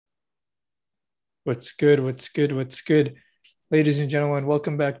What's good? What's good? What's good? Ladies and gentlemen,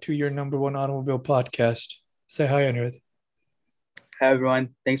 welcome back to your number one automobile podcast. Say hi on Earth. Hi everyone.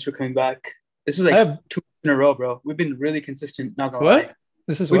 Thanks for coming back. This is I like have 2 weeks in a row, bro. We've been really consistent, not gonna lie. what?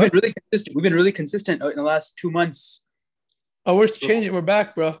 This is We've been what? really consistent. We've been really consistent in the last 2 months. Oh, we're Record changing. We're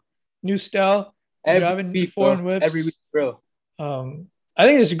back, bro. New style, every driving week, bro. foreign Every whips. week, bro. I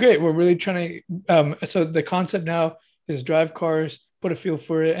think it's great. We're really trying to. So the concept now is drive cars, put a feel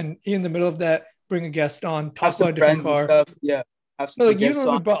for it, and in the middle of that, bring a guest on, Have talk some about a different friends and car. stuff. Yeah. Have some No, cool like even guests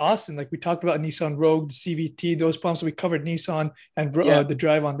when we on. brought Austin, like we talked about Nissan Rogue, the CVT, those pumps. We covered Nissan and Yeah. the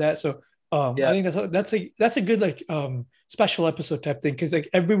drive on that. So I Yeah. think that's a good like special episode type thing because like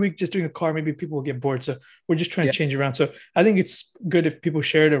every week just doing a car, maybe people will get bored. So we're just trying Yeah. to change it around. So I think it's good if people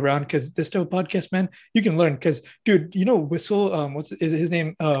share it around because this type of podcast, man, you can learn. Because dude, Whistle, what's is his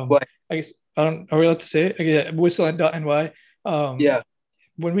name? What? I guess I don't. Are we allowed to say it? Okay, yeah, Whistle and .ny. Um, Yeah.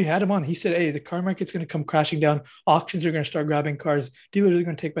 when we had him on, he said, "Hey, the car market's going to come crashing down. Auctions are going to start grabbing cars. Dealers are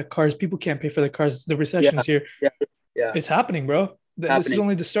going to take back cars. People can't pay for the cars. The Yeah. recession's here. Yeah. Yeah. It's happening, bro. This is Happening.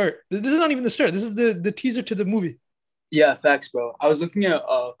 only the start. This is not even the start. This is the teaser to the movie." Yeah, facts, bro. I was looking at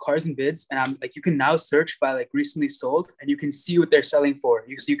cars and bids, and I'm like, you can now search by like recently sold, and you can see what they're selling for.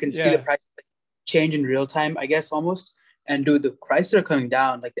 So you can see the Yeah, price like, change in real time, I guess almost. And dude, the prices are coming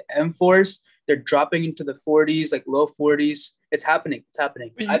down. Like the M4s, they're dropping into the 40s, like low 40s. It's happening. It's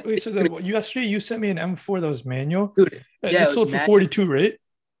happening. but I you, wait, think so it's yesterday you sent me an M4 that was manual, dude, and yeah, it it was sold for mad. 42, right?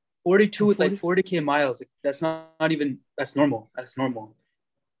 42 with like 40. 40K miles. Like not even that's normal. That's normal.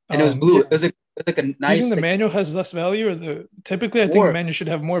 And it was blue. Yeah. It was like a Do you think nice the like manual has less value, or the typically I think the more manual should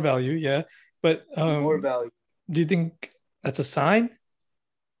have more value. Yeah, but more value. do you think that's a sign?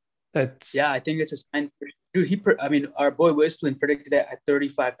 Yeah, That's I think it's a sign. Dude, I mean, our boy Whistling predicted it at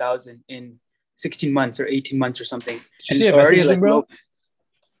 35,000 in 16 months or 18 months or something, Did you and see it's I already messaged like him, low. bro?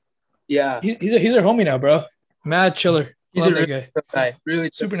 Yeah, He's our homie now, bro. Mad chiller. he's Love a that really guy. tough guy, really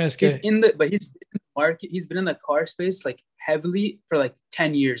tough. Super nice guy. But he's been in the market. He's been in the car space like heavily for like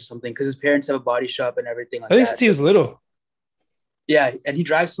 10 years or something because his parents have a body shop and everything At like least that. since he So was little. yeah, and he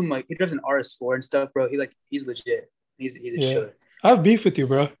drives an RS4 and stuff, bro. He's legit. He's a Yeah. chiller. I have beef with you,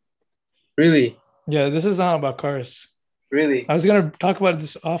 bro. Really, Yeah, this is not about cars. really. I was gonna talk about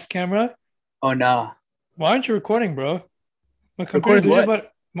this off camera. Oh no, Why aren't you recording, bro? recording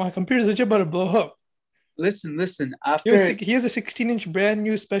what? My computer's legit about to blow up. Listen. After He has a 16-inch brand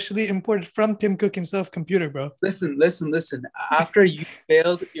new, specially imported from Tim Cook himself computer, bro. listen. After you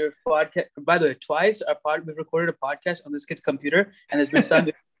failed your podcast, by the way, twice we've recorded a podcast on this kid's computer, and there's been some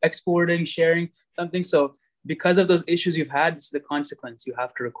exporting, sharing something. So because of those issues you've had, this is the consequence. You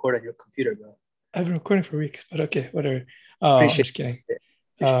have to record on your computer, bro. I've been recording for weeks, but okay, whatever. I'm Appreciate just kidding. it.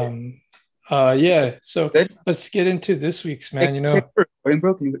 Appreciate it. Um, yeah. So Good. let's get into this week's, Hey, man. recording,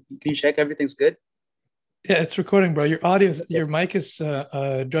 bro. Can you check everything's good? Yeah, it's recording, bro. Okay. Your mic is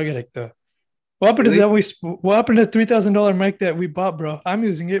drug addict though. What happened to Really? what happened to the $3,000 mic that we bought, bro? I'm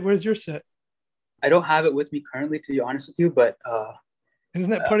using it. Where's your set? I don't have it with me currently, to be honest with you, but Isn't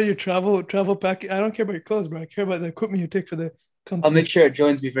that part of your travel pack? I don't care about your clothes, bro. I care about the equipment you take for the I'll make company. sure it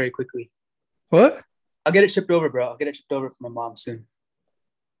joins me very quickly. What? I'll get it shipped over, bro. I'll get it shipped over from my mom soon.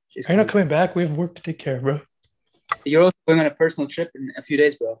 She's Are you not coming. coming back? We have work to take care of, bro. You're also going on a personal trip in a few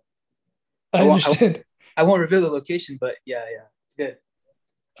days, bro. I I won't. I won't, understand. I won't reveal the location, but yeah, it's good.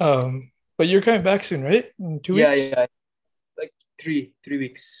 But you're coming back soon, right? In two Yeah, weeks? yeah, like three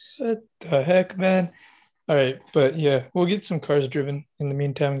weeks. What the heck, man? All right, but yeah, we'll get some cars driven in the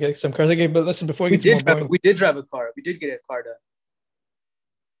meantime. Get some cars. Okay, but listen, before we get to more boring. We did drive a car. We did get a car done.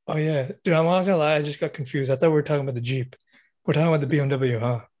 Oh yeah, dude, I'm not gonna lie. I just got confused. I thought we were talking about the Jeep. We're talking about the BMW,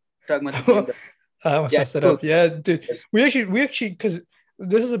 huh? Talking about the BMW. I almost Yeah, messed that cool. up. Yeah, dude. We actually, because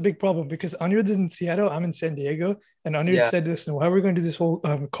this is a big problem because Anirudh's in Seattle, I'm in San Diego, and Anirudh Yeah, said, "Listen, why are we going to do this whole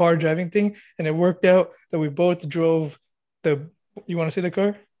car driving thing?" And it worked out that we both drove the. You want to see the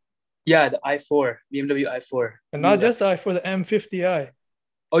car? yeah, the i4, BMW i4. And New not that. just I for the M50i.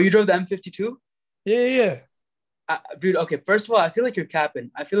 Oh, you drove the M52? Yeah, yeah, yeah. Dude, okay. First of all, I feel like you're capping.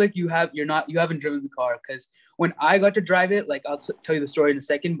 I feel like you haven't driven the car because when I got to drive it, like tell you the story in a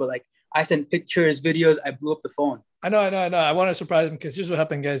second, but like I sent pictures, videos, I blew up the phone. I know. I want to surprise him because here's what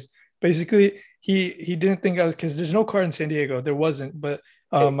happened, guys. Basically, he didn't think I was because there's no car in San Diego. There wasn't, but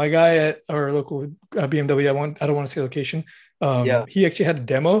Okay. my guy at our local BMW, I don't want to say location. Yeah, He actually had a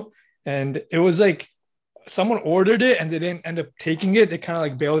demo, and it was like someone ordered it and they didn't end up taking it. They kind of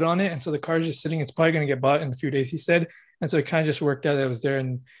like bailed on it, and so the car is just sitting. It's probably going to get bought in a few days, he said. And so it kind of just worked out that it was there,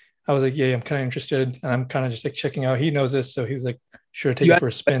 and I was like, yeah, I'm kind of interested, and I'm kind of just like checking out. He knows this, so he was like, sure, take You it had, for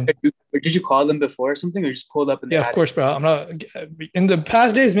a spin. or did you call them before or something, or just pulled up and they Yeah, of asked? course, bro. I'm not in the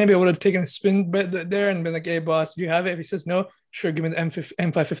past days. Maybe I would have taken a spin there and been like, "Hey, boss, do you have it?" If he says no, sure, give me the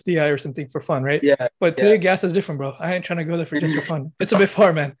M550i or something for fun, right? Yeah, But yeah. today, gas is different, bro. I ain't trying to go there for just for fun. It's a bit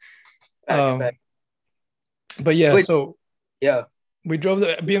far, man. Facts, facts. But yeah, Wait, so yeah, we drove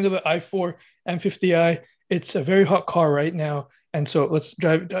the BMW i4 M50i. It's a very hot car right now, and so let's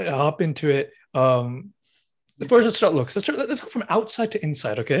hop into it. The first, let's start looks. Let's go from outside to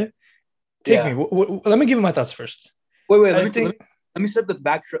inside, okay? Take me. yeah. Let me give you my thoughts first. Wait. I think. Let me set up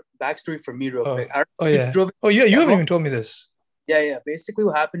the backstory for me real quick. Oh, I don't oh know if you yeah. drove Oh yeah. You haven't demo. even told me this. Yeah. Basically,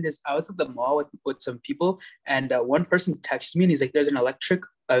 what happened is I was at the mall with some people, and one person texted me, and he's like, "There's an electric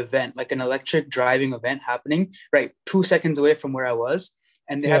event, like an electric driving event happening, right 2 seconds away from where I was,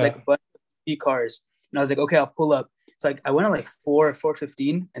 and they had like Yeah. a bunch of cars." And I was like, "Okay, I'll pull up." So like I went at like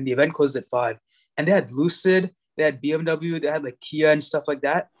 4:15, and the event closed at 5. And they had Lucid, they had BMW, they had like Kia and stuff like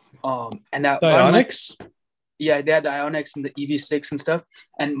that. And I The got in line. Ionics. Yeah, they had the Ionics and the EV6 and stuff.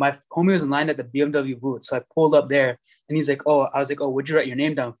 And my homie was in line at the BMW booth. So I pulled up there and he's like, "Oh," I was like, "Oh, what'd you write your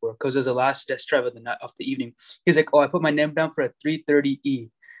name down for?" Because it was the last test drive of the night of the evening. He's like, "Oh, I put my name down for a 330E."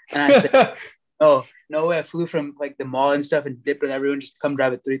 And I said, "Oh, no way." I flew from like the mall and stuff and dipped with everyone just to come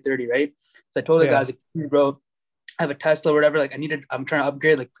drive at 330, right? So I told the guy, I Yeah. was like, "Hey, bro, I have a Tesla or whatever. Like, I'm trying to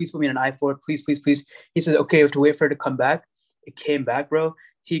upgrade. Like, please put me in an i4, please, please, please." He said, "Okay, you have to wait for it to come back." It came back, bro.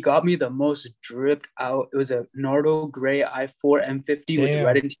 He got me the most dripped out. It was a Nardo gray i4 M50 with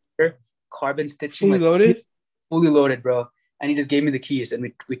red Damn. interior, carbon stitching, Fully like loaded. fully loaded, bro. And he just gave me the keys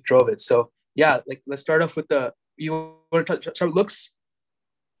and we drove it. So yeah, like let's start off with you want to start with looks?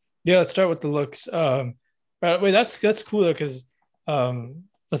 Yeah. Let's start with the looks. But wait, that's cool though, because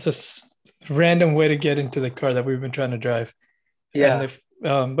that's just random way to get into the car that we've been trying to drive. And Yeah, if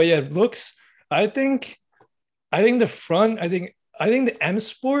but yeah, looks. I think I think the front, I think the M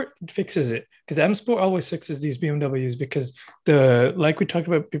Sport fixes it because M Sport always fixes these BMWs because the like we talked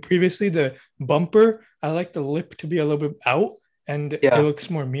about previously, the bumper, I like the lip to be a little bit out and it yeah. looks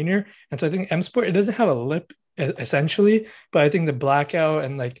more meaner. And so I think M Sport, it doesn't have a lip essentially, but I think the blackout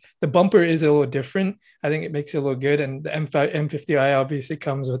and like the bumper is a little different. I think it makes it look good. And the M5 M50i obviously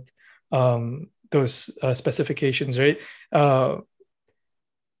comes with those specifications, right? Uh,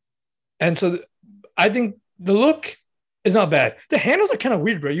 and so I think the look is not bad. The handles are kind of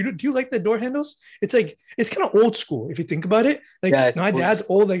weird, bro. Do you like the door handles? It's like it's kind of old school if you think about it. Yeah, Like it's my cool. dad's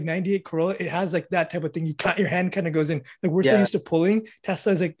old like 98 Corolla. It has like that type of thing. You cut your hand kind of goes in. Like we're so Yeah, used to pulling.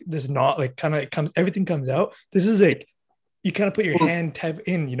 Tesla is like this not like kind of it comes everything comes out. This is like you kind of put your cool. hand type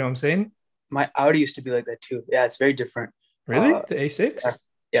in, you know what I'm saying? My Audi used to be like that too. Yeah, it's very different. Really? Uh, The yeah, A6?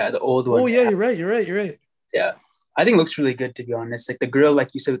 yeah, the old Oh one. yeah, you're right. You're right. You're right. Yeah. I think it looks really good to be honest. Like the grill, like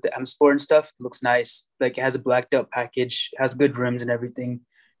you said with the M Sport and stuff, looks nice. Like it has a blacked out package, has good rims and everything.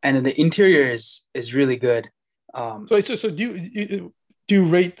 And then the interior is really good. Um, So do you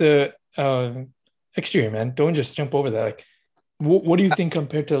rate the exterior, man? Don't just jump over that. Like what do you think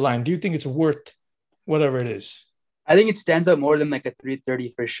compared to the line? Do you think it's worth whatever it is? I think it stands out more than like a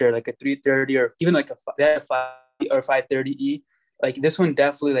 330 for sure. Like a 330 or even like a 5 or 530E. Like this one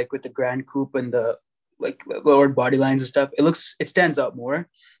definitely like with the Grand Coupe and the like lowered body lines and stuff. It stands out more,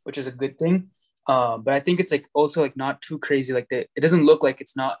 which is a good thing. But I think it's like also like not too crazy. Like it doesn't look like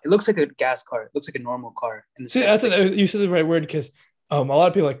it's not. It looks like a gas car. It looks like a normal car in the See, sense. Like you said the right word because a lot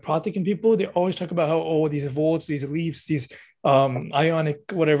of people like Pratik people, they always talk about how these Volts, these Leafs, these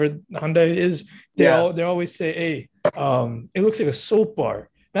Ionic, whatever Hyundai is, yeah, they always say, hey, it looks like a soap bar.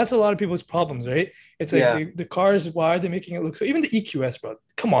 That's a lot of people's problems, right? It's like yeah, the cars, why are they making it look so even the EQS, bro?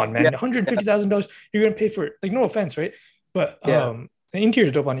 Come on, man. yeah, $150,000, you're gonna pay for it. Like, no offense, right? But yeah. the interior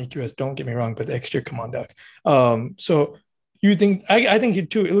is dope on EQS, don't get me wrong, but the exterior, come on, Doc. So you think I think it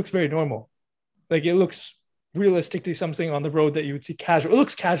too, it looks very normal. Like it looks realistically something on the road that you would see casual. It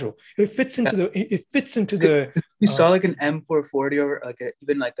looks casual. It fits into the You saw like an M440 or like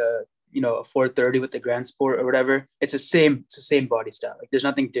even like a 430 with the Grand Sport or whatever. It's the same body style. Like there's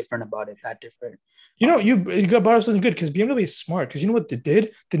nothing different about it. That different. you got brought up something good because BMW is smart because you know what they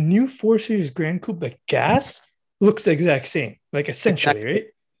did? The new 4 Series Grand Coupe, like gas, looks the exact same, like essentially, Exactly. right?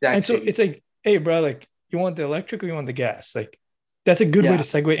 And Exact so same. it's like, hey, bro, like you want the electric or you want the gas? Like that's a good way Yeah. to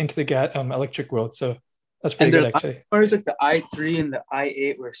segue into the electric world. So that's pretty And good their actually. cars like the i3 and the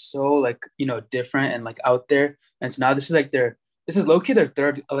i8 were so like different and like out there. And so now this is low-key their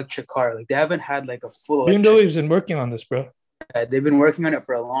third electric car. Like they haven't had like a full electric. BMW's been working on this, bro. They've been working on it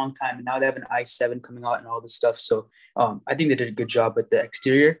for a long time, and now they have an i7 coming out and all this stuff. So I think they did a good job with the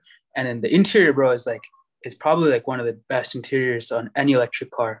exterior, and then the interior, bro, is like is probably like one of the best interiors on any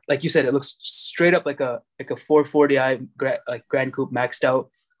electric car. Like you said, it looks straight up like a 440i like Grand Coupe maxed out.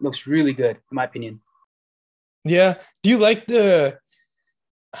 It looks really good in my opinion. Yeah. Do you like the?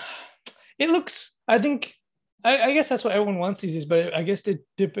 It looks. I think. I guess that's what everyone wants these days, but I guess they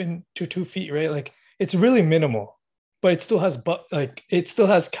dip into 2 feet, right? Like it's really minimal, but it still has like it still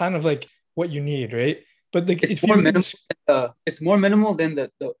has kind of like what you need, right? But like It's if you more look at minimal. this, It's more minimal than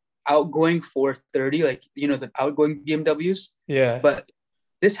the outgoing 430, like the outgoing BMWs. yeah, But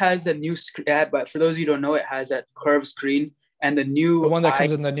this has the new screen. But for those of you who don't know, it has that curved screen and the the new one that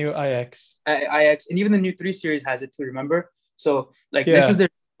comes in the new iX. iX, and even the new 3 Series has it too. Remember? So like this is Yeah. their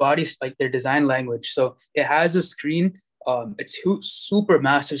body, like their design language. So it has a screen. It's super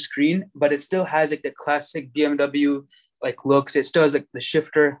massive screen, but it still has like the classic BMW like looks. It still has like the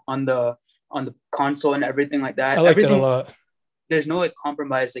shifter on the console and everything like I that. like that a Everything, lot. there's no like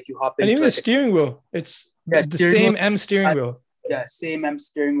compromise. Like you hop And into even the like steering wheel, it's yeah, the steering wheel. same M steering wheel. Yeah, same M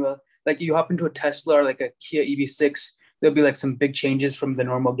steering wheel. Like you hop into a Tesla or like a Kia EV6, there'll be like some big changes from the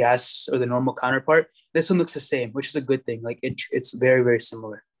normal gas or the normal counterpart. This one looks the same, which is a good thing. Like it's very, very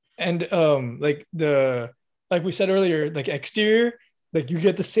similar. And like we said earlier, like exterior, like you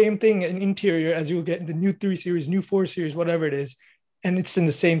get the same thing in interior as you'll get in the new 3 Series, new 4 Series, whatever it is, and it's in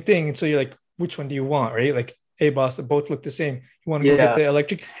the same thing. And so you're like, which one do you want, right? Like, hey boss, they both look the same. You want to go get Yeah, the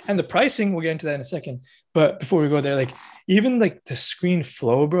electric, and the pricing, we'll get into that in a second. But before we go there, like even like the screen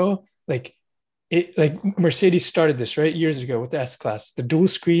flow, bro, like it, like Mercedes started this right years ago with the S Class, the dual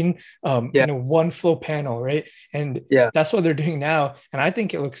screen, yeah, one flow panel, right? And yeah. that's what they're doing now. And I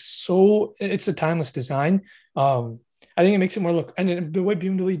think it looks so. It's a timeless design. Um, I think it makes it more look, and the way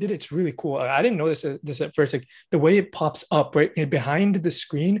BMW did it's really cool. I didn't know this at first. Like the way it pops up right and behind the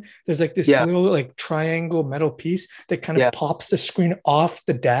screen, there's like this Yeah, little like triangle metal piece that kind of yeah, pops the screen off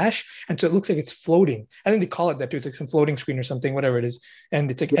the dash, and so it looks like it's floating. I think they call it that too. It's like some floating screen or something, whatever it is, and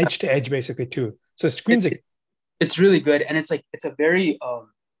it's like yeah. edge to edge basically too. So the It, screen's it, like it's really good, and it's like it's a very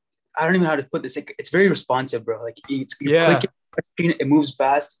I don't even know how to put this. Like, it's very responsive, bro. Like you click yeah, it, it moves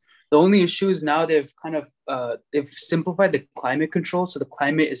fast. The only issue is now they've kind of they've simplified the climate control, so the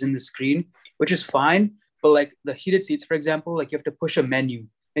climate is in the screen, which is fine. But like the heated seats, for example, like you have to push a menu.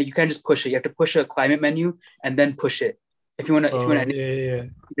 Like, you can't just push it. You have to push a climate menu and then push it. If you want yeah, yeah, yeah.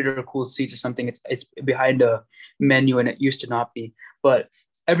 heated or cool seats or something, it's behind a menu, and it used to not be. But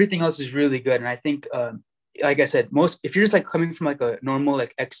everything else is really good, and I think like I said, most if you're just like coming from like a normal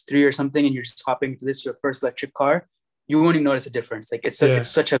like X3 or something, and you're just hopping to this your first electric car, you won't even notice a difference. Like Yeah. it's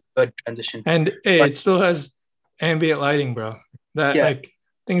such a good transition. And hey, But it still has ambient lighting, bro. That yeah, like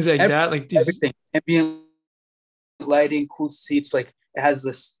things like every, that, like these. everything, ambient lighting, cool seats, like it has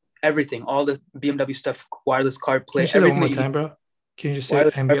this everything, all the BMW stuff, wireless Can you CarPlay, say that one everything more that you need, time, bro? Can you just say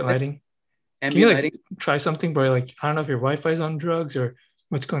wireless ambient CarPlay, lighting? Can you ambient like lighting. try something, bro? Like I don't know if your Wi-Fi is on drugs or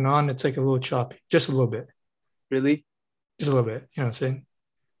what's going on. It's like a little choppy, just a little bit, Really? just a little bit. You know what I'm saying?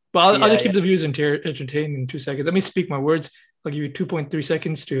 But I'll Yeah, just yeah. keep the viewers entertained in 2 seconds. Let me speak my words. I'll give you 2.3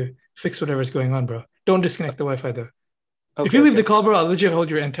 seconds to fix whatever's going on, bro. Don't disconnect the Wi-Fi though. If Okay, you leave the okay. call, bro, I'll legit hold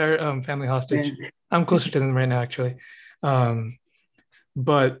your entire family hostage. I'm closer to them right now, actually. Um,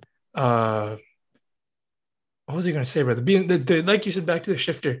 but what was he going to say, brother? Being like you said, back to the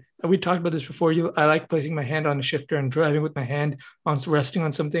shifter. We talked about this before. I like placing my hand on the shifter and driving with my hand on resting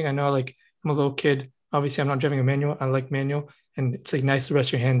on something. I know, like I'm a little kid. Obviously, I'm not driving a manual. I like manual, and it's like nice to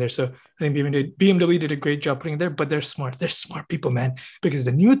rest your hand there. So I think BMW did a great job putting it there. But they're smart. They're smart people, man. Because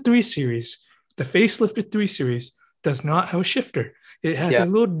the new 3 Series, the facelifted 3 Series, does not have a shifter. It has Yeah, a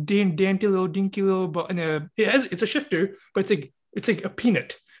little dainty little dinky little button. It's a shifter, but it's like a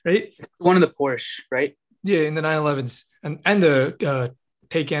peanut, right? one of the Porsche, right? Yeah, in the 911s and the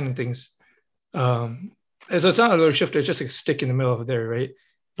Taycan and things. Um, so it's not a little shifter; it's just like a stick in the middle of there, right?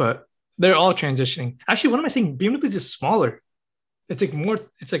 But they're all transitioning. Actually, what am I saying? BMW is just smaller. It's like more.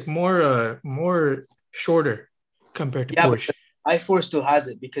 It's like more shorter compared to Yeah, but Porsche. the i4 still has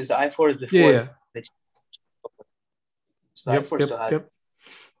it because the i4 is Yeah, before yeah. the so the Yep, i4 yep, still has it. yep.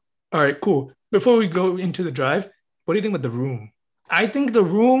 All right, cool. Before we go into the drive, what do you think about the room? I think the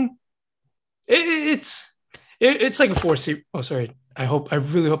room it's it's like a 4 seat. Oh, sorry. I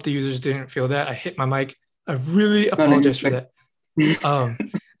really hope the users didn't feel that. I hit my mic. I really No, no, apologize for that.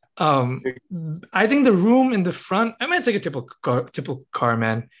 Um, I think the room in the front, I mean, it's like a typical car,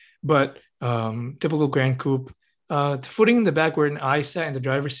 man, but typical Grand Coupe. The footing in the back where I sat in the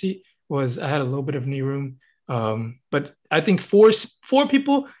driver's seat was I had a little bit of knee room. But I think four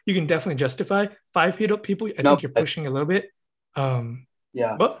people you can definitely justify. 5 people, I no, think you're pushing a little bit. Um,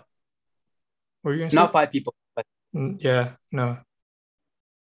 yeah, but what were you gonna not say? 5 people, but Yeah, no.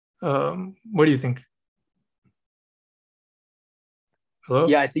 What do you think? Hello?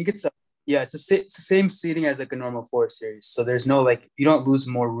 Yeah, I think it's the same seating as like a normal 4 Series. So there's no like you don't lose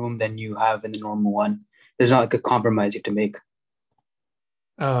more room than you have in the normal one. There's not like a compromise you have to make.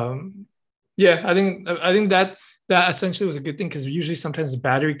 Um, yeah, I think that essentially was a good thing because usually sometimes the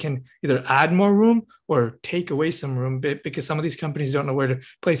battery can either add more room or take away some room because some of these companies don't know where to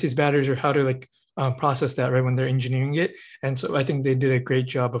place these batteries or how to like process that right when they're engineering it. And so I think they did a great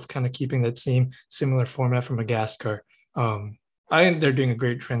job of kind of keeping that same similar format from a gas car. Um, I think they're doing a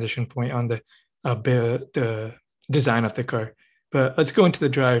great transition point on the design of the car. But let's go into the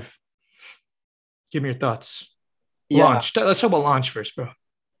drive. Give me your thoughts. Yeah. Launch. Let's talk about launch first, bro.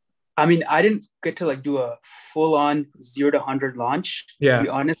 I mean, I didn't get to like do a full on 0 to 100 launch. To be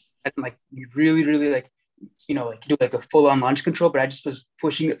Yeah, honest, I didn't like really, really like, like do like a full on launch control, but I just was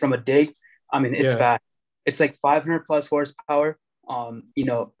pushing it from a dig. I mean, it's yeah. fast. It's like 500 plus horsepower.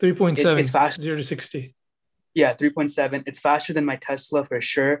 It's 3.7, fast. 0 to 60. Yeah, 3.7. It's faster than my Tesla for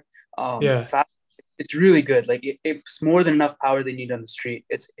sure. Yeah, Fast. It's really good. Like it's more than enough power they need on the street.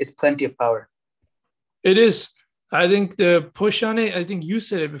 It's plenty of power. it is. I think the push on it, I think you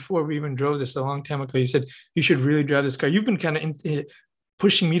said it before we even drove this a long time ago. You said you should really drive this car. You've been kind of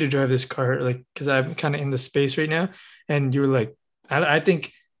pushing me to drive this car, like, because I'm kind of in the space right now. And you were like, I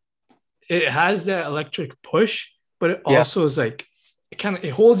think it has that electric push, but it Yeah. also is like, it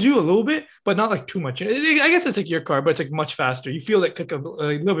holds you a little bit, but not like too much. I guess it's like your car, but it's like much faster. You feel like a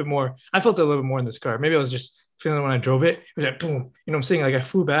little bit more. I felt it a little bit more in this car. Maybe I was just feeling it when I drove it. It was like boom. You know what I'm saying? Like I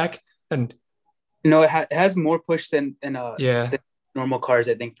flew back and No, it has more push yeah, than normal cars,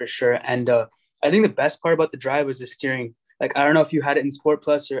 I think for sure. And I think the best part about the drive was the steering. Like I don't know if you had it in Sport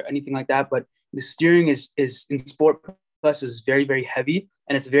Plus or anything like that, but the steering is in Sport Plus is very very heavy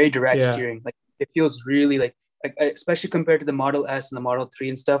and it's very direct yeah. steering. Like it feels really like especially compared to the Model S and the Model 3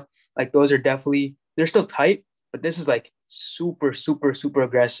 and stuff. Like those are definitely they're still tight, but this is like super super super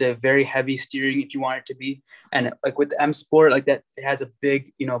aggressive, very heavy steering if you want it to be. And like with the M Sport, like that, it has a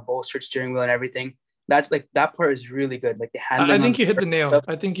big, bolstered steering wheel and everything. That's like that part is really good. Like the I handling on think the you hit the nail. stuff.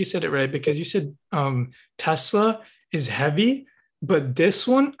 I think you said it right because you said Tesla is heavy, but this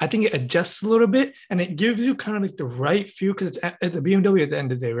one I think it adjusts a little bit and it gives you kind of like the right feel because it's a BMW at the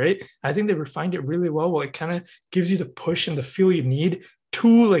end of the day, right? I think they refined it really well. Well, it kind of gives you the push and the feel you need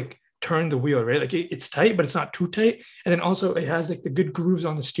to like turn the wheel, right? Like it's tight, but it's not too tight. And then also it has like the good grooves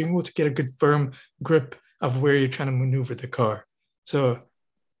on the steering wheel to get a good firm grip of where you're trying to maneuver the car. So I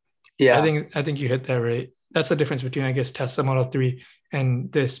Yeah, think I think you hit that right. That's the difference between I guess Tesla Model 3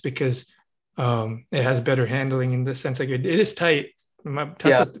 and this because it has better handling in the sense like it is tight. My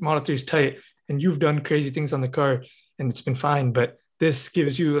yeah, Tesla Model 3 is tight, and you've done crazy things on the car, and it's been fine. But this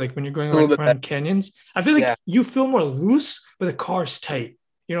gives you like when you're going a little bit better. around canyons, I feel like Yeah, you feel more loose, but the car's tight.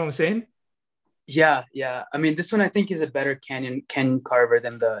 You know what I'm saying? yeah, yeah. I mean, this one I think is a better Canyon Carver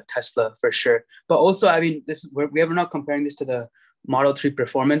than the Tesla for sure. But also, I mean, we're not comparing this to the Model 3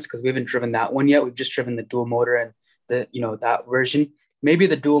 Performance because we haven't driven that one yet. We've just driven the dual motor and that version. Maybe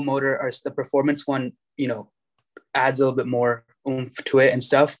the dual motor or the Performance one, adds a little bit more oomph to it and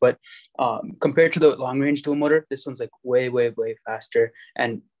stuff. But compared to the long range dual motor, this one's like way, way, way faster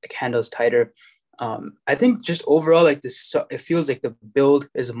and like handles tighter. I think just overall, like this, it feels like the build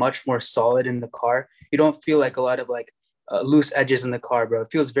is much more solid in the car. You don't feel like a lot of like loose edges in the car, bro.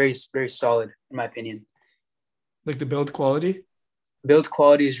 It feels very, very solid, in my opinion. Like the build quality. Build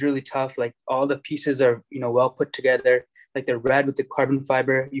quality is really tough. Like all the pieces are, well put together. Like they're red with the carbon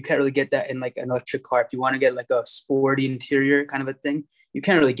fiber. You can't really get that in like an electric car. If you want to get like a sporty interior kind of a thing, you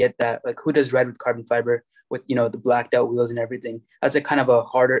can't really get that. Like who does red with carbon fiber with the blacked out wheels and everything? That's a kind of a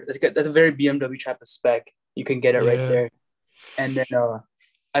harder. That's a very BMW type of spec. You can get it right Yeah. there. And then,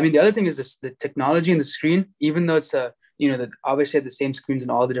 I mean, the other thing is this: the technology in the screen. Even though it's obviously have the same screens in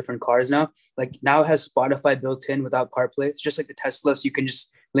all the different cars now. Like now it has Spotify built in without CarPlay. It's just like the Tesla, so you can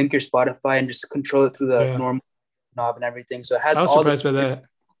just link your Spotify and just control it through the Yeah. normal knob and everything. So I was surprised by that.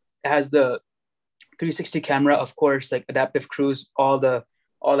 it has the 360 camera, of course, like adaptive cruise, all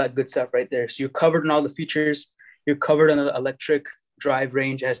that good stuff right there. So you're covered on all the features. You're covered on the electric drive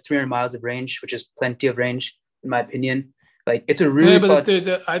range. It has 300 miles of range, which is plenty of range in my opinion. Like it's a Yeah, really but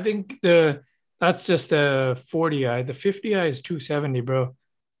solid. I think the that's just a 40i. The 50i is 270, bro.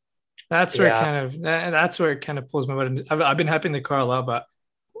 That's where it Yeah, kind of that's where it kind of pulls my butt. I've been hyping the car a lot, but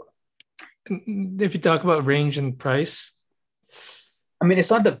if you talk about range and price, I mean,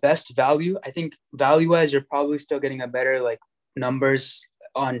 it's not the best value. I think value wise, you're probably still getting a better like numbers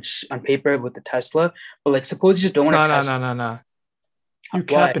on paper with the Tesla. But like, suppose you just don't want a no, no, Tesla. no, no, no. You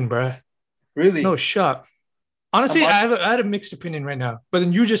Why? capping, bro. No Really? shot. A Honestly, mod- I had a mixed opinion right now, but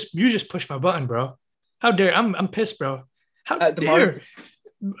then you just pushed my button, bro. How dare I'm pissed, bro. How The Model dare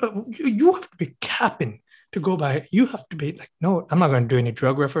you have to be capping to go buy. You have to be like, no, I'm not going to do any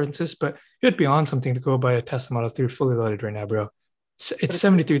drug references, but you have to be on something to go buy a Tesla Model 3 fully loaded right now, bro. It's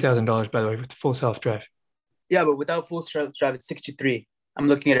 $73,000, by the way, with full self drive. Yeah, but without full self-drive, it's 63. I'm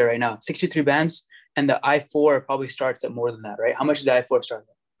looking at it right now. 63 bands, and the i4 probably starts at more than that, right? How much does the i4 start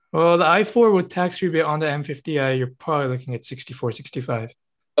at? Well, the i4 with tax rebate on the M50i, you're probably looking at 64, 65.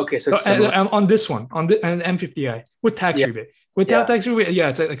 Okay, so it's similar. On this one, on the M50i with tax Yeah, rebate. Without yeah. tax rebate, yeah,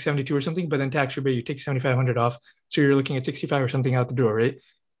 it's like 72 or something. But then tax rebate, you take 7,500 off, so you're looking at 65 or something out the door, right?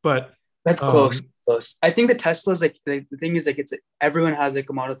 But That's close. Close. I think the Tesla's like the thing is like it's everyone has like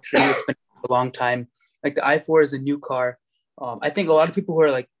a Model 3. It's been a long time. Like the i4 is a new car. I think a lot of people who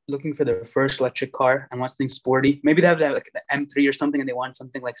are like looking for their first electric car and want something sporty, maybe they have like the M3 or something and they want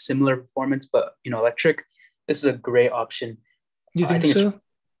something like similar performance, but electric. This is a great option. You think so?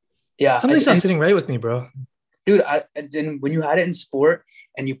 Yeah. Something's not sitting right with me, bro. Dude, when you had it in sport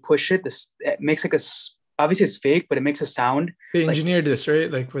and you push it, it makes like obviously it's fake, but it makes a sound. They engineered this,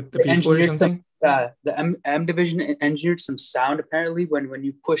 right? Like with the people or something? The M division engineered some sound apparently when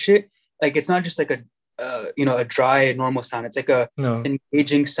you push it. Like it's not just like a dry normal sound. It's like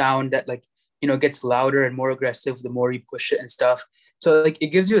engaging sound that like gets louder and more aggressive the more you push it and stuff. So like it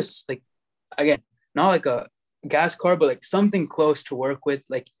gives you again, not like a gas car, but like something close to work with.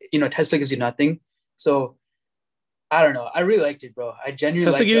 Like Tesla gives you nothing. So I don't know. I really liked it, bro. I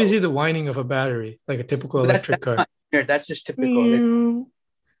genuinely Tesla gives you the whining of a battery, like a typical electric car. That's just typical.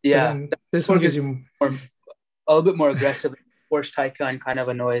 Yeah, this one gives you a little bit more aggressive, Porsche Taycan kind of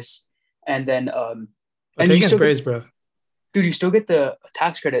a noise, and then and you still praise, bro. Dude, you still get the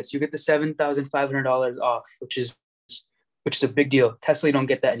tax credits. You get the $7,500 off, which is a big deal. Tesla, you don't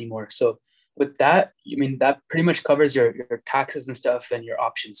get that anymore. So with that, that pretty much covers your taxes and stuff and your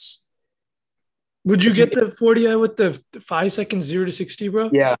options. Would you get the 40i with the 5 seconds 0 to 60, bro?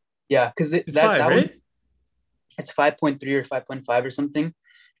 Yeah, because it's 5, right? It's 5.3 or 5.5 or something,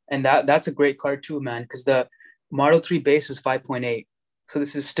 and that's a great car too, man. Because the Model 3 base is 5.8, so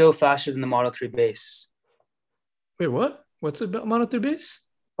this is still faster than the Model 3 base. Wait, what? What's the Model 3 base?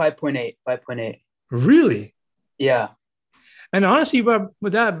 5.8. Really? Yeah. And honestly, bro,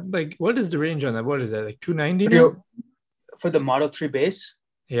 with that, like, what is the range on that? What is that, like 290 now? For the Model 3 base?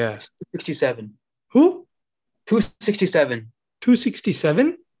 Yeah. 267. Who? 267.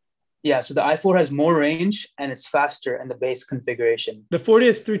 267? Yeah, so the i4 has more range and it's faster in the base configuration. The 40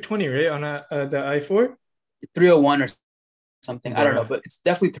 is 320, right? On the i4? 301 or something. Wow. I don't know, but it's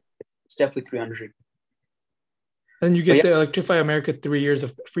definitely 300. And you get the Electrify America 3 years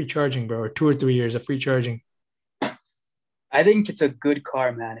of free charging, bro, or 2 or 3 years of free charging. I think it's a good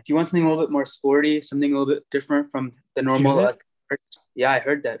car, man. If you want something a little bit more sporty, something a little bit different from the normal. Yeah, I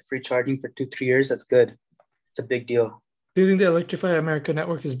heard that. Free charging for 2-3 years. That's good. It's a big deal. Do you think the Electrify America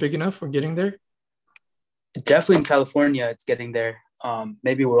network is big enough for getting there? Definitely in California, it's getting there.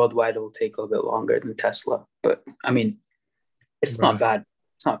 Maybe worldwide, it will take a little bit longer than Tesla. But, it's not bad.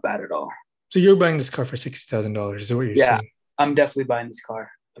 It's not bad at all. So you're buying this car for $60,000 is what you're saying? Yeah, I'm definitely buying this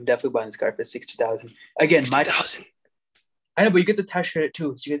car. for $60,000. Again, $60,000. I know, but you get the tax credit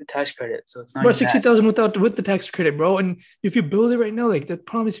too. So you get the tax credit. So it's not. Bro, $60,000 with the tax credit, bro. And if you build it right now, like that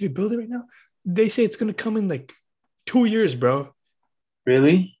promise, if you build it right now, they say it's gonna come in like 2 years, bro.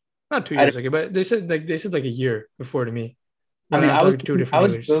 Really? Not 2 years, okay, but they said like a year before to me. I was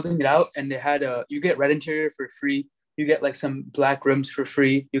building it out, and they had you get red interior for free. You get like some black rims for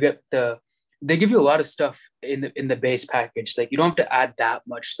free. You get they give you a lot of stuff in the base package. Like you don't have to add that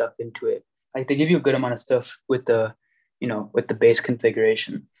much stuff into it. Like they give you a good amount of stuff with the base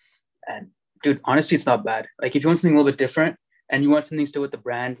configuration. And dude, honestly, it's not bad. Like if you want something a little bit different and you want something still with the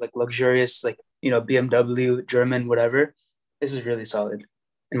brand, like luxurious, like, BMW, German, whatever, this is really solid,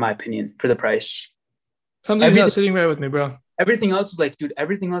 in my opinion, for the price. Something's not sitting right with me, bro. Everything else is like, dude,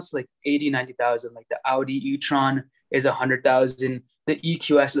 80, 90,000. Like the Audi e-tron is 100,000. The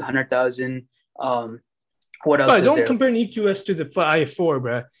EQS is 100,000. What else is don't there? compare an EQS to the i4,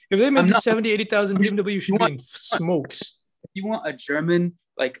 bro. If they make 70, 80,000, BMW should be in smokes. If you want a German,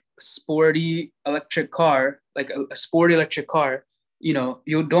 like, sporty electric car, like a sporty electric car, you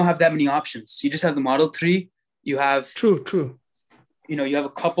don't have that many options. You just have the Model 3. You have... True. You have a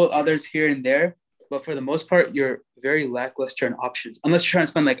couple others here and there. But for the most part, you're very lackluster in options. Unless you're trying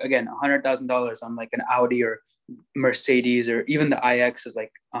to spend, like, again, $100,000 on, like, an Audi or Mercedes, or even the iX is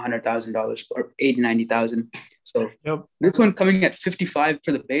like $100,000 or 80, 90,000. So This one coming at 55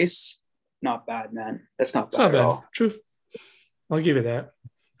 for the base, not bad, man. That's not bad at all. True. I'll give you that.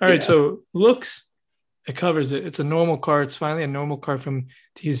 All right. So looks, it covers it. It's a normal car. It's finally a normal car from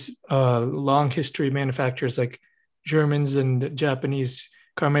these long history manufacturers like Germans and Japanese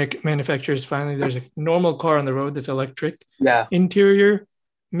car manufacturers, finally there's a normal car on the road that's electric. Yeah. Interior,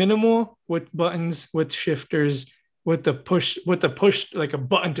 minimal with buttons, with shifters, with the push, like a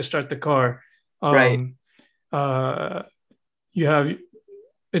button to start the car. Right. Uh, you have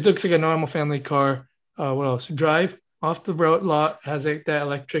it looks like a normal family car. What else? Drive off the road lot has that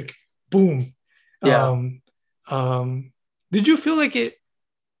electric boom. Yeah. Did you feel like it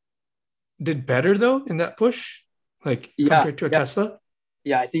did better though in that push, like Yeah. compared to a Yeah. Tesla?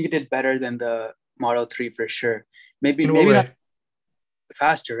 Yeah. I think it did better than the Model 3 for sure. Maybe In what maybe not way?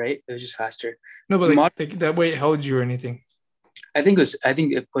 faster, right? It was just faster. No, but The Model, like that way it held you or anything. I think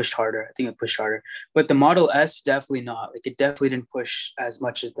it pushed harder. I think it pushed harder. But the Model S definitely not. Like it definitely didn't push as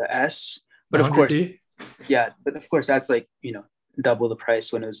much as the S. The But of course, 100D. yeah, but of course that's like, double the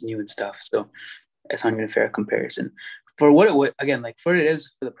price when it was new and stuff. So it's not even a fair comparison. For what it would, again, like for it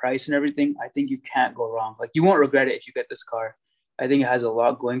is for the price and everything, I think you can't go wrong. Like you won't regret it if you get this car. I think it has a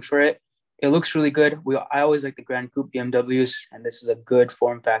lot going for it. It looks really good. I always like the Grand Coupe BMWs, and this is a good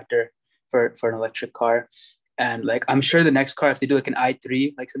form factor for an electric car. And like I'm sure the next car, if they do like an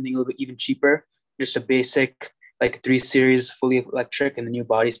i3, like something a little bit even cheaper, just a basic like 3 Series fully electric and the new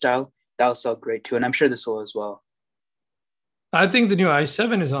body style, that'll sell great too. And I'm sure this will as well. I think the new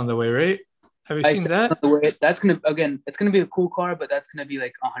i7 is on the way, right? Have you I seen said that? the way that's gonna again, it's gonna be a cool car, but that's gonna be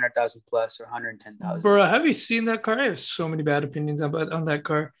like 100,000 plus or 110,000. Bro, have you seen that car? I have so many bad opinions on that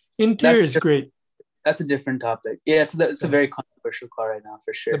car. Interior That's is great. that's a different topic. Yeah, it's a very controversial car right now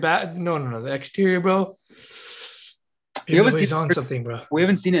for The sure. back, no. The exterior, bro. We haven't seen BMW's on something, bro. we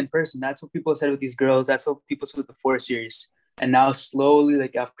haven't seen it in person. That's what people said with these girls. That's what people said with the 4 Series. And now slowly,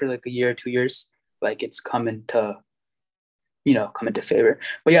 like after like a year, 2 years, like it's coming to favor.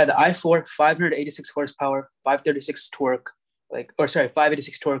 But yeah, the i4, 586 horsepower, 536 torque,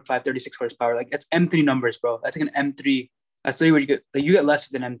 586 torque, 536 horsepower. Like that's M3 numbers, bro. That's like an M3. That's literally what you get. Like you get less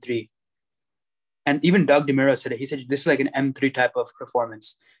than M3. And even Doug DeMuro said it. He said this is like an M3 type of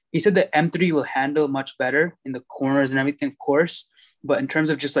performance. He said that M3 will handle much better in the corners and everything, of course. But in terms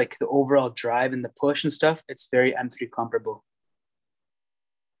of just like the overall drive and the push and stuff, it's very M3 comparable.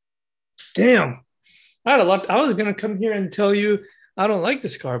 Damn. I had a lot. I was gonna come here and tell you I don't like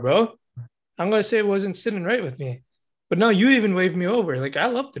this car, bro. I'm gonna say it wasn't sitting right with me. But now you even waved me over. Like I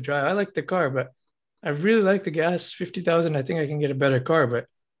love the drive. I like the car, but I really like the gas. 50,000. I think I can get a better car, but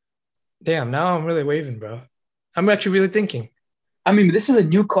damn, now I'm really waving, bro. I'm actually really thinking. I mean, this is a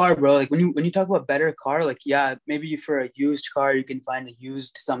new car, bro. Like when you talk about better car, like yeah, maybe for a used car you can find a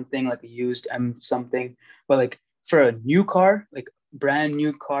used something like a used M something, but like for a new car, like brand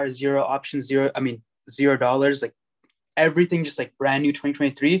new car, zero options, $0, like everything just like brand new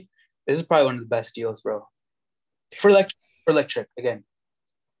 2023. This is probably one of the best deals, bro. For electric again.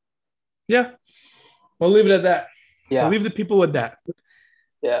 Yeah, we'll leave it at that. Yeah, We'll leave the people with that.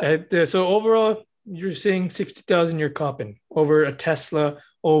 yeah. So overall, you're saying 60,000 you're copping over a Tesla,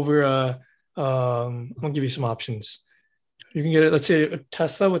 over a I'll give you some options. You can get it, let's say a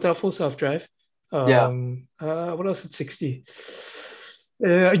Tesla without full self-drive. Yeah. What else at 60?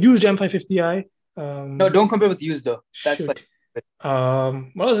 A used M550i. No, don't compare with used though. That's Shoot. like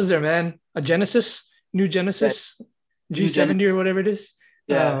What else is there, man? A Genesis, new Genesis, G70 or whatever it is.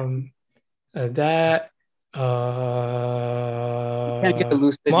 Yeah. That You can't get a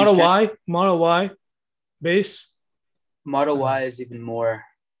Lucid. Model Y base. Model Y is even more.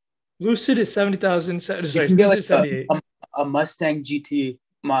 Lucid is 70,000. Sorry, You can get Lucid like is 78. a Mustang GT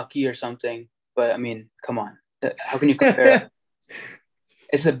Mach-E or something. But I mean, come on. How can you compare?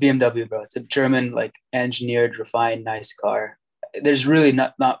 It's a BMW, bro. It's a German, like engineered, refined, nice car. There's really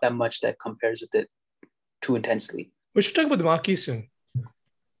not that much that compares with it too intensely. We should talk about the Mach-E soon.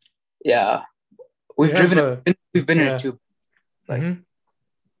 Yeah. We've driven it. We've been in it too. Like,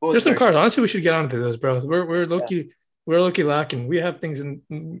 there's some cars. Honestly, we should get onto those, bro. We're low-key lacking. We have things in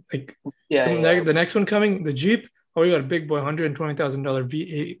like the next one coming, the Jeep. Oh, we got a big boy, $120,000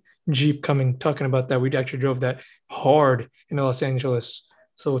 V8 Jeep coming. Talking about that, we actually drove that hard in Los Angeles.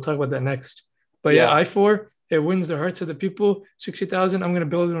 So we'll talk about that next. But yeah, i4, it wins the hearts of the people. 60,000. I'm gonna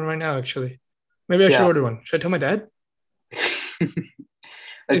build one right now. Actually, maybe I should order one. Should I tell my dad?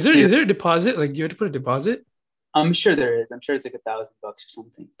 Is there a deposit? Like, do you have to put a deposit? I'm sure there is. I'm sure it's like $1,000 or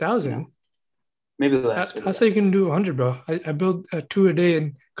something. 1,000? You know? Maybe less. That's how you can do 100, bro. I build 2 a day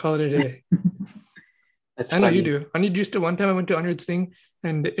and call it a day. I know you do. I need just one time I went to Anirudh's thing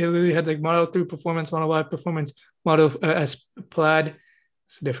and it literally had like Model 3 performance, Model Y performance, Model S plaid.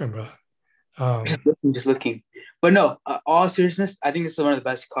 It's different, bro. Just looking. But no, all seriousness, I think this is one of the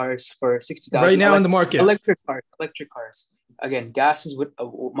best cars for 60,000. Right now in the market. Electric cars. Again, gas is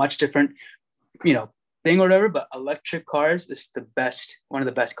much different. thing or whatever, but electric cars is one of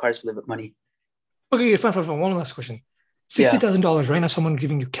the best cars for the money. Okay, fine. One last question. Yeah. $60,000 right now, someone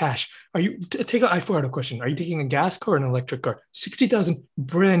giving you cash. Are you take an I4 out of question? Are you taking a gas car or an electric car? 60,000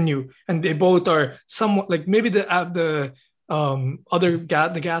 brand new, and they both are somewhat like maybe the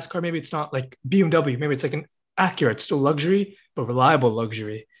the gas car, maybe it's not like BMW, maybe it's like an Acura. It's still luxury, but reliable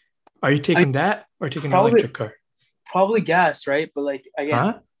luxury. Are you taking that or taking an Probably electric car? probably gas, right? But like again,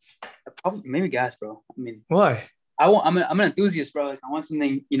 Huh? probably maybe gas, bro. I mean, Why? I'm an enthusiast, bro. Like I want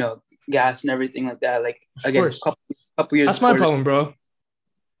something, gas and everything like that. Like Of again, course. couple years That's my before problem, bro.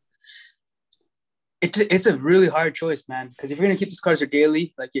 it's a really hard choice, man. Because if you're gonna keep this car as your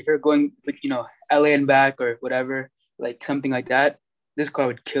daily, like if you're going like LA and back or whatever, like something like that, this car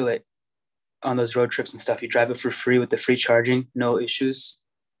would kill it on those road trips and stuff. You drive it for free with the free charging, no issues.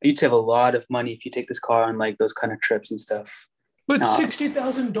 You'd save a lot of money if you take this car on like those kind of trips and stuff. But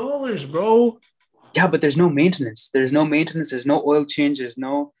 $60,000, bro. Yeah, but there's no maintenance. There's no maintenance. There's no oil change. There's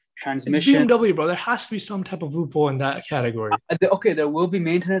no It's transmission. BMW, bro. There has to be some type of loophole in that category. Okay, there will be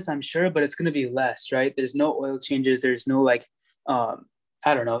maintenance, I'm sure, but it's gonna be less, right? There's no oil changes. There's no like, I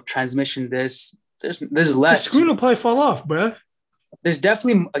don't know, transmission. There's The less. screen will probably fall off, bro. There's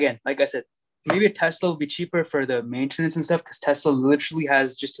definitely, again, like I said, maybe a Tesla will be cheaper for the maintenance and stuff because Tesla literally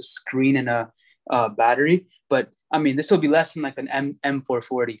has just a screen and a battery. But I mean, this will be less than like an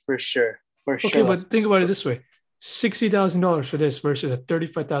M440 for sure. For Okay, sure. but think about it this way: $60,000 for this versus a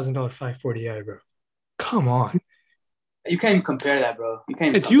 $35,000 540i, bro. Come on, You can't even compare that, bro. You can't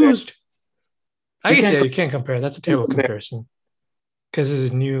even it's compare. used. I You guess can't yeah, you can't compare. That's a terrible compare. comparison because this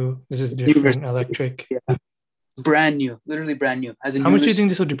is new. This is New different, versus- electric. Yeah. Brand new, literally brand new. How much do you think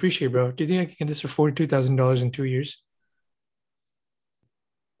this will depreciate, bro? Do you think I can get this for $42,000 in 2 years?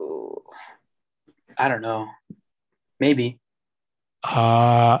 I don't know. Maybe.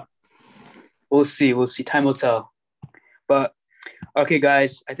 Uh We'll see. We'll see. Time will tell. But okay,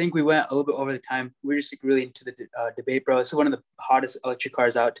 guys, I think we went a little bit over the time. We're just like really into the debate, bro. This is one of the hottest electric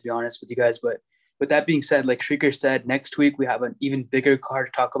cars out, to be honest with you guys. But with that being said, like Shrieker said, next week we have an even bigger car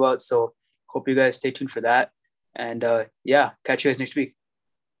to talk about. So hope you guys stay tuned for that. And yeah, catch you guys next week.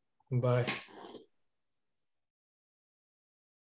 bye.